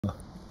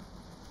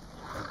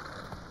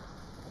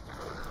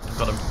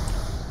got him.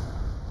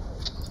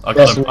 I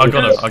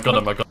got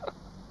him.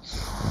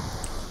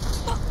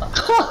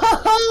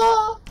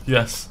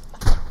 Yes.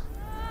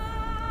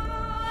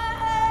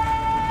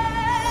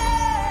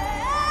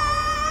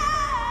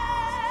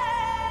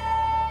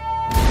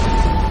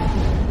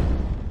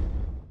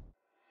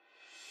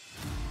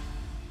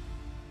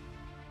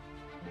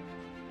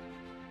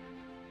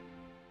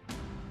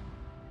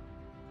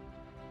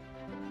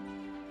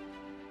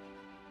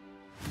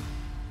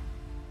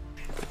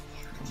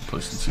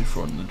 Placing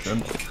C4 in the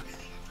gym.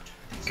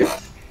 Okay.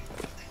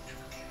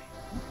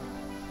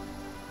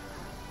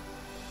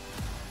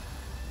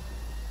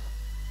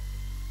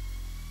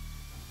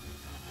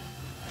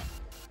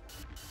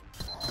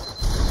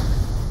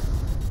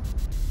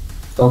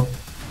 Stop.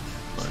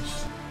 Nice.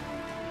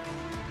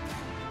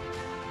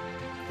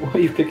 Why are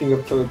you picking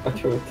up turret by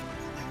turret?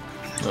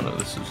 No,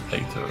 this is a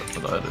turret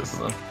that I had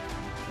over there.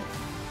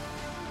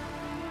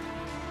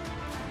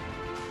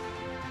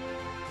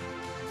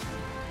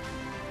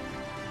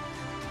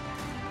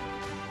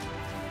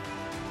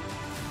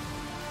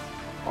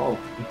 Oh,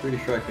 I'm pretty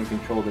sure I can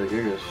control their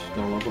ears.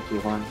 No, I'll go to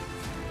the line.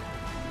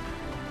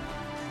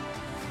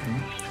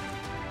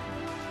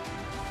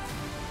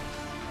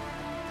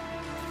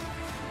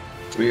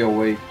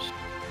 308.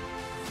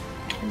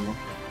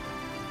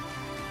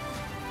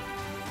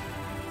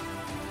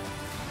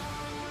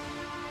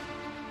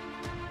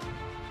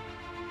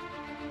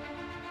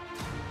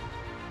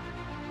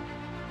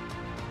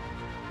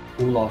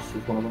 Who lost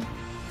is one of them?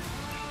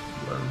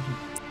 Where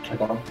is I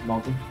got him,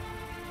 Noglin.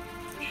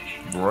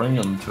 he? Bring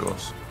him to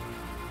us.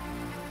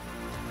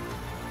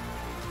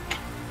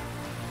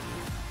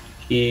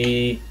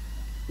 He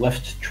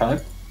left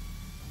tribe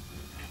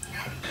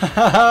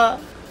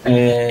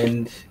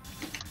and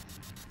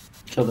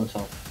killed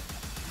himself.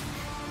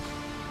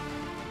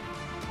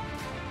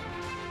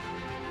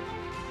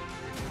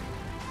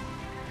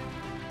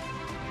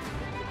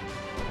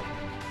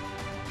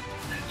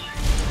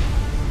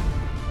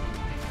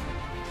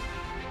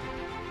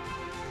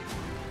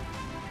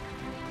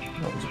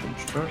 That was a bunch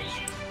of turrets.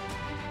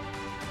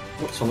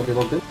 What, somebody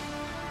logged in?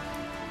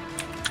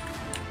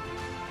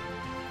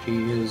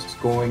 He is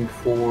going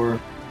for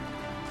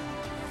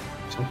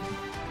something.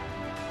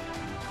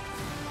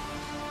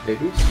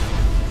 Babies?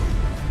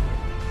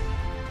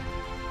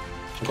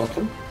 I got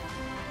them.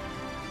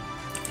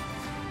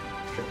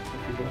 Sure,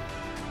 if you go.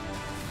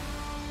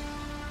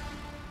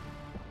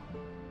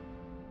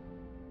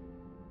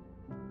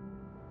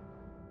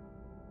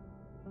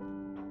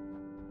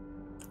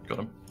 Got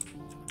him.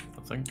 I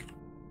think.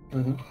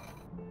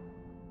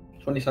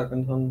 20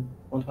 seconds on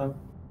one time.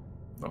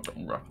 I've got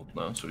him grappled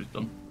now, so he's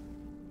done.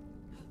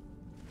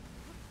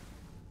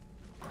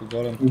 You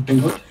got him. You've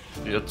been good?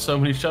 He had so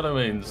many shadow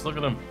mains, look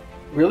at him.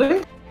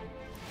 Really?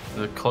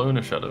 The clone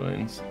of shadow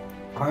mains.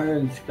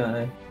 Iron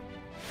Sky.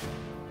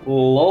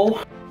 Lol.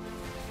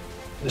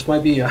 This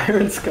might be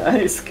Iron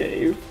Sky's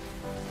cave.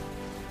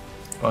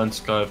 Iron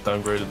Sky have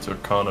downgraded to a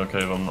Carno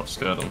Cave, I'm not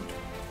scared of them.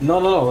 No,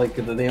 like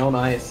they own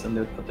ice and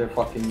they put their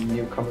fucking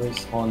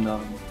newcomers on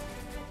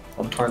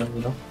Carno,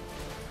 you know?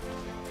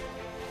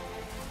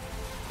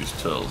 These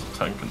turtles are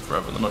tanking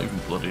forever, they're not even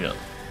bloody yet.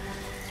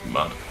 It's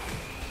mad.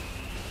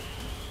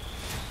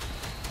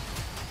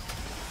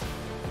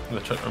 I'm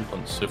gonna check their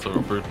implants, see if they're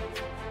approved.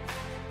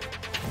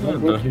 No,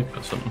 No, he's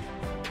got something.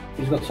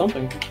 He's got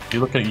something. You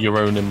look at your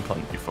own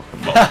implant, you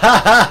fucking mob.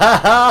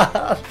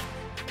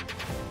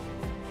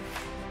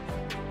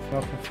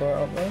 Nothing for it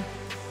up there.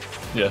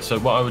 Yeah, so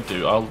what I would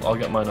do, I'll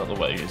get mine out of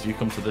the way, is you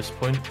come to this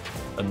point,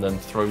 and then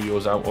throw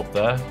yours out up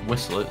there,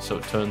 whistle it so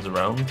it turns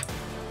around,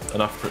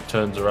 and after it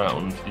turns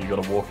around, you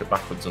gotta walk it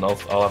backwards, and I'll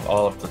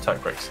have the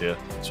tech Rex here,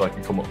 so I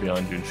can come up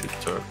behind you and shoot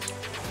the turrets.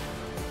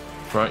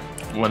 Right,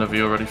 whenever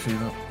you're ready for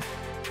that.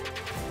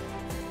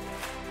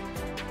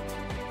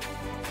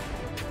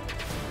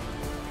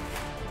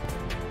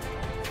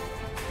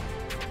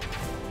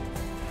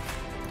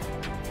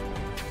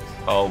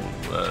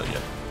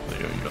 Yeah,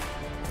 there you go,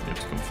 you have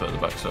to come further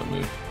back so it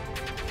moves.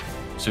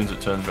 As soon as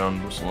it turns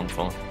around, whistle and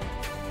follow.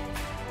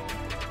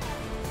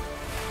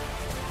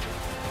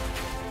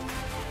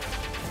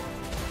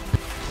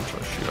 I'll try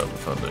to shoot out the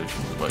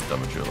foundations, it might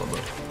damage you a little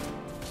bit.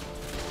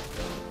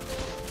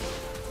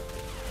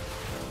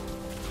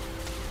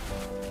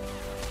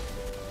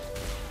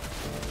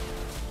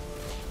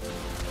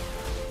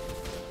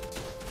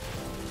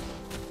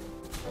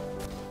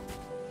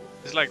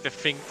 It's like they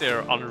think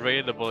they're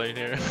unraidable in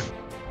here.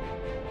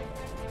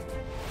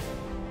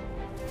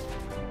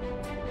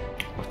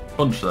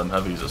 A bunch of them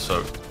heavies are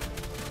soaked.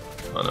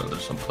 I know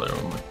there's some player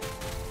on me.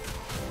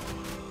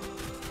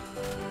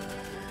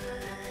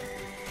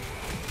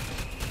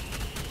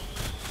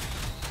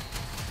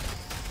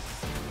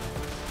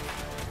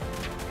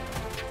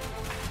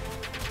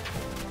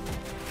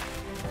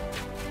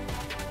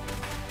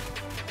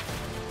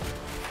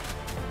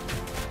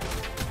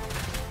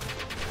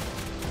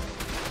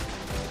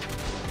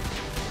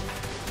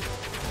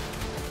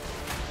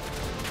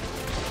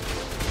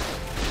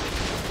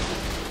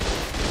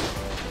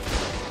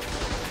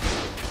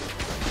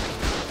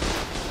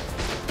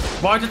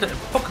 Why did it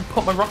fucking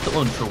put my rocket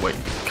launcher away?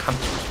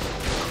 Cancerous.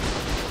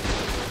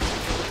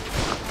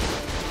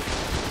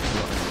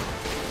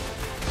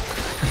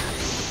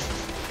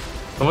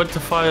 I went to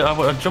fire,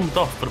 I jumped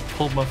off, but it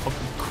pulled my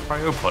fucking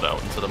cryopod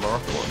out instead of my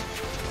rocket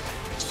launcher.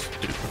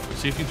 Stupid.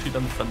 See if you can shoot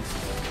down the fence,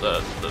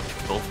 the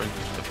door frame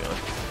just to behind.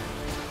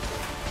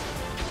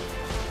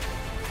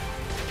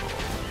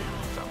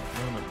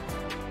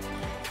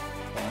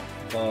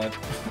 Bye.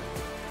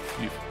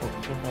 You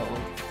fucking jumped out,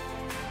 look.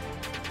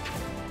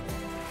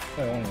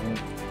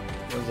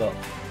 Where's that?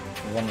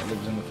 The one that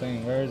lives in the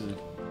thing, where is he?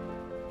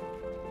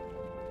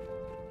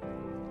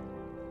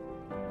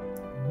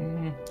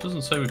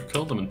 Doesn't say we've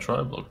killed him in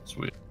tribe log, it's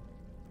weird.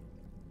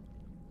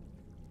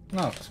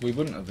 No, because we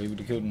wouldn't have, he would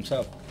have killed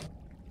himself.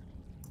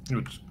 He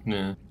would,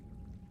 yeah.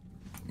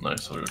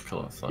 Nice, so we would kill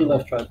our thing. He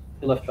left tribe.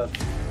 He left tribe.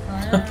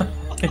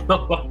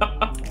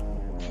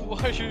 Why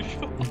are you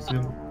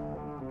shooting?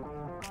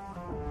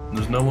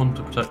 There's no one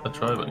to protect the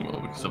tribe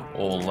anymore because they've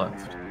all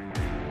left.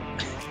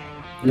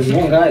 There's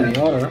one guy in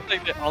the order. It's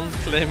like they're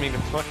unclaiming the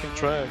fucking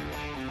tribe.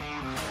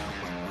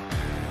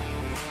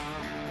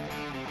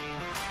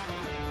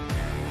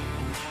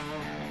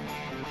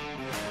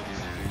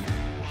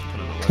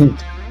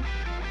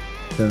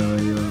 Don't know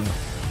where you are.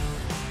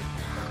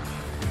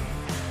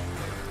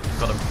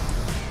 Got him.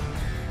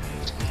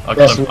 I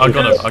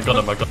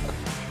got him.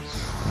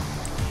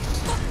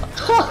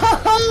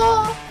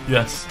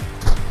 Yes.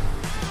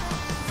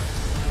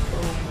 Oh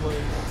my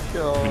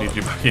god. We need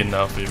you back in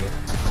now, Fever.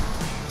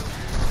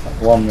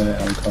 1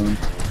 minute, I'm coming.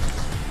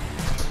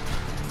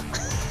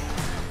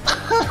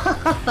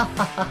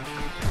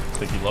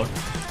 Think he logged?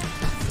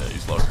 Yeah,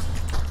 he's logged.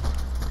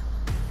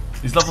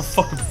 He's level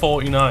fucking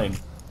 49.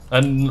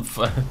 And...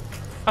 yeah,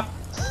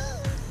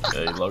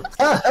 he logged.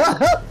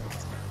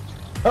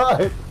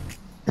 Right.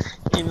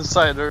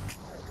 Insider.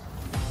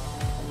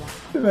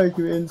 To make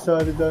you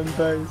inside a done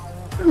base.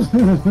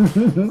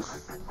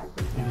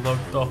 He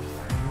logged off.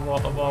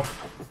 What about?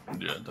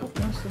 Yeah,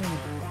 definitely.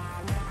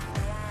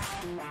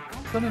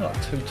 There's only like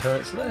 2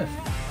 turrets left.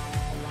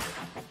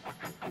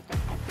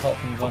 Apart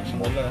from the bunch on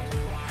the left.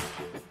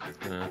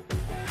 Yeah.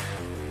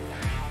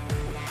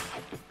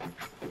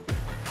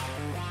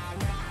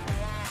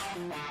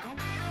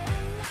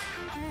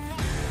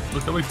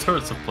 Look how many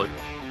turrets have played.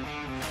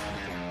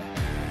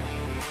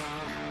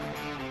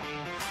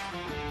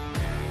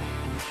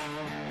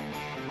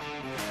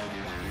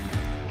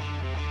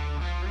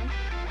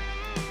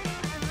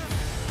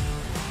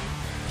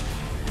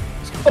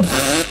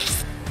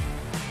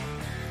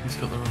 He's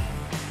got the run.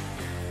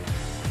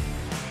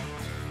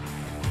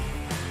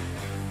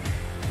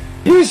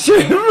 He's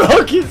shooting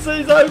rockets at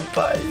his own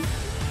base!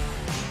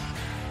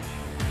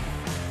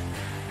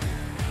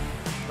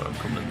 I'm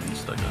coming in the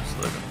stagger,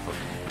 so they're gonna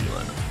fucking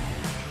beeline it.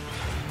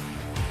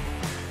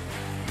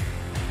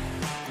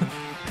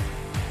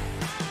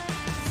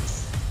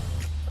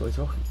 Got his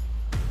rocket.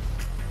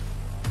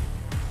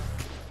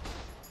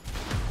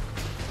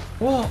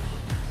 What?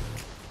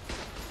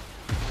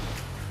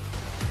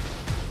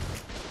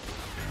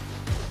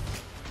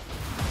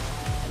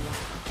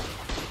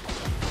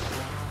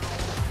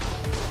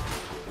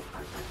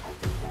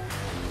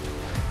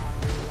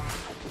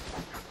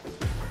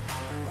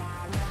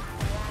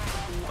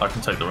 I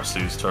can take the rest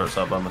of these turrets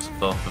out by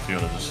myself if you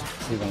want to just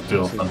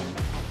deal with them.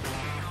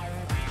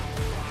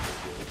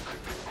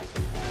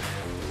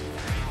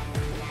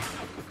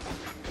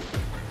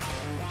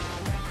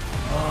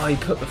 Oh, he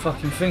put the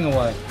fucking thing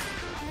away.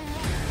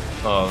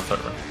 Oh, the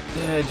turret.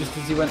 Yeah, just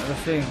as he went to the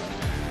thing.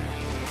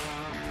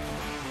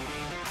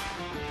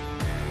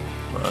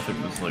 Right, I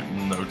think there's like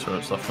no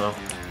turrets left now.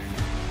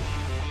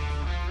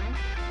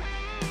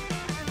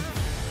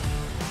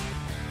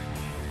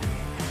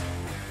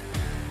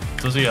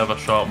 Does he have a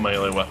sharp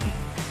melee weapon?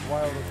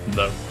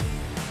 No.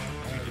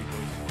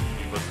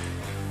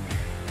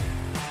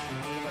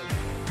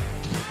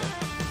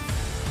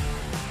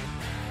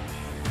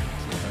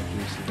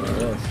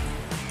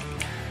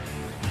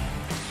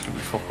 It's gonna be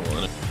fuck all,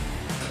 isn't it?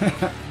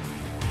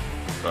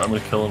 Right, I'm gonna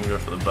kill him and go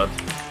for the bed.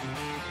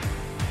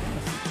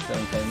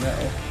 7k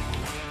metal.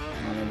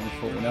 And then we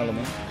fought an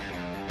element.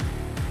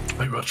 Wait,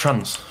 we've got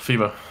trans,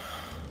 Fever.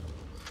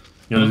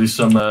 You wanna do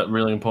some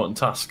really important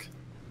task?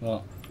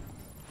 What?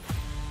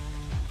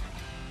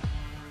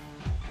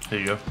 Here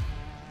you go.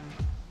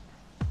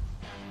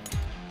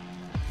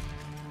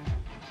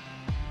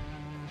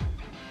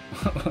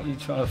 What are you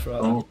trying to throw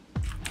at? Oh.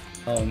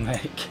 Oh,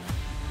 mate.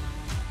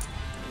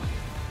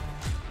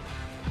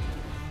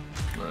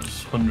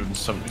 There's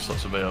 170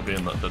 slots of ARB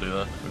in that duddy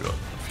there. We've got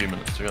a few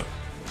minutes to go.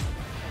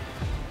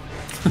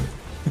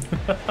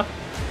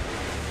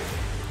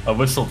 I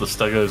whistled the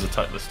Stegos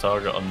attack this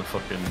target on the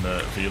fucking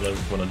Velo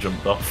when I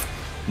jumped off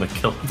and they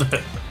killed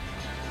it.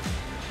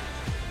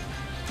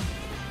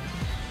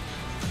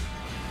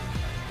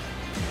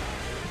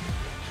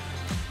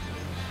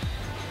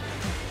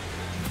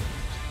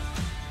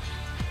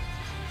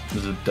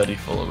 There's a deddy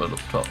full of it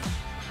up top.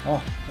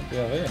 Oh, that'd be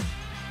over here.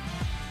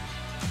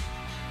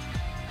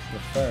 The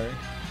ferry.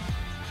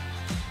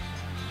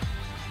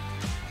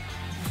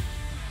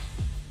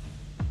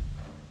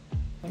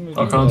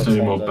 I can't see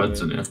any more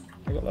beds in here.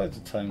 I've got loads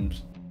of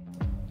tomes.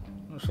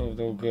 Not sure if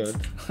they're all good.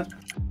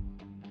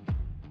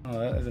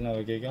 Alright, there's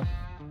another giga.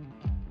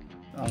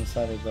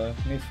 Unsaddled though.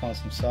 Need to find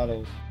some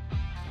saddles.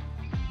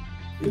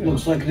 It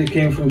looks like they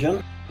came from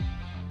Jen.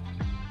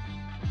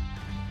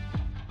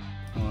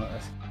 Alright,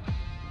 let's...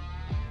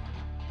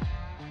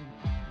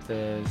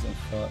 Stairs and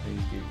fight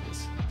these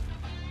gigas.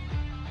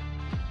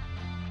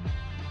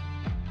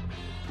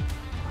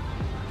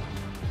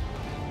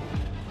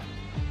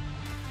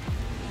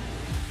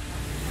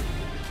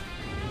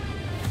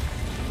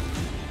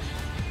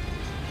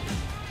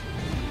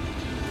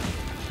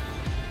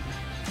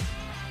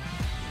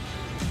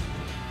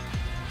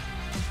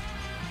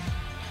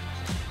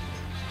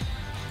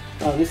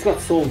 Oh, this got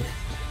sold.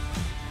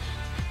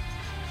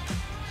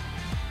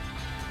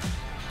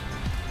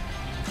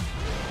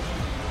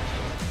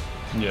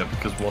 Yeah,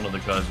 because one of the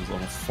guys was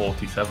level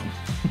 47.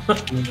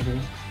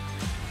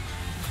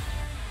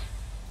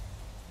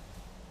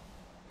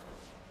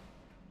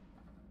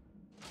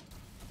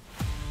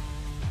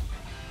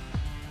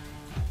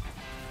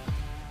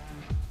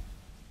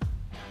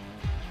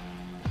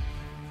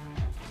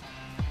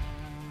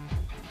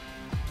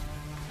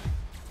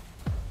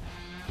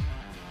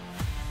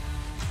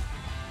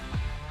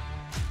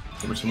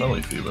 Give me some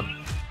LA fever.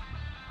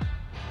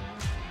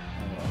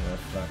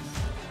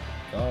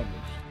 Garbage.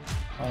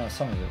 Oh no,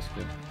 some of it's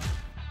good.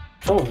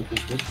 Some of it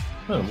is good.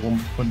 Oh,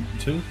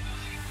 1.2.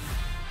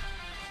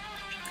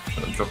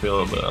 I'll drop you a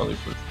little bit, Ali,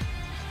 please.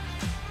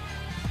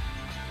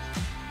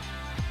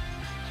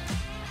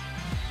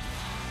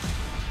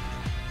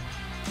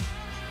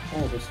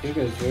 Oh, this giga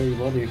is very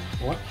bloody.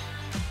 What?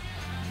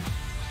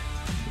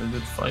 They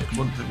did fight.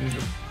 What did he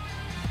do?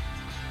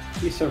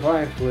 He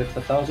survived with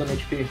 1000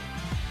 HP.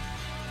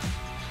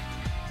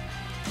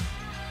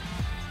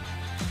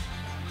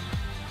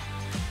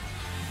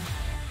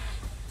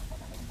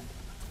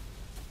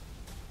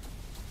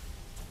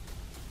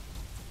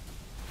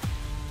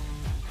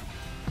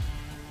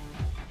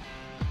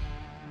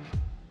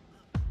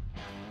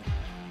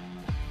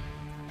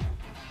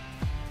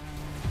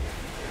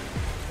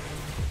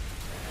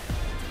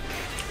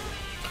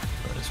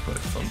 That is quite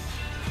fun.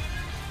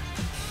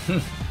 Do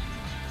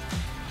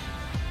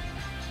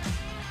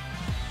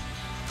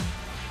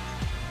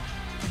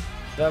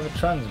they have a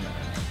transmitter?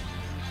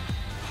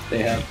 They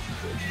have.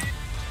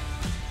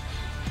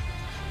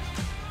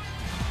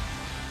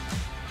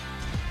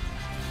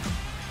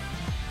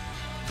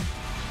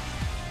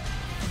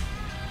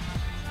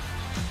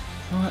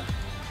 What?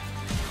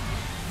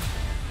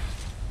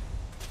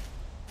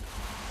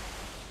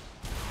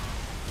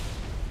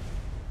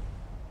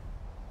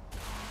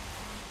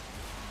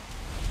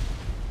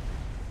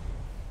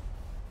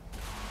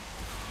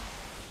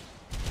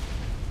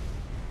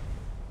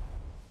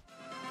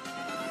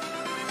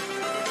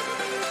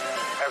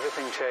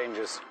 Everything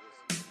changes.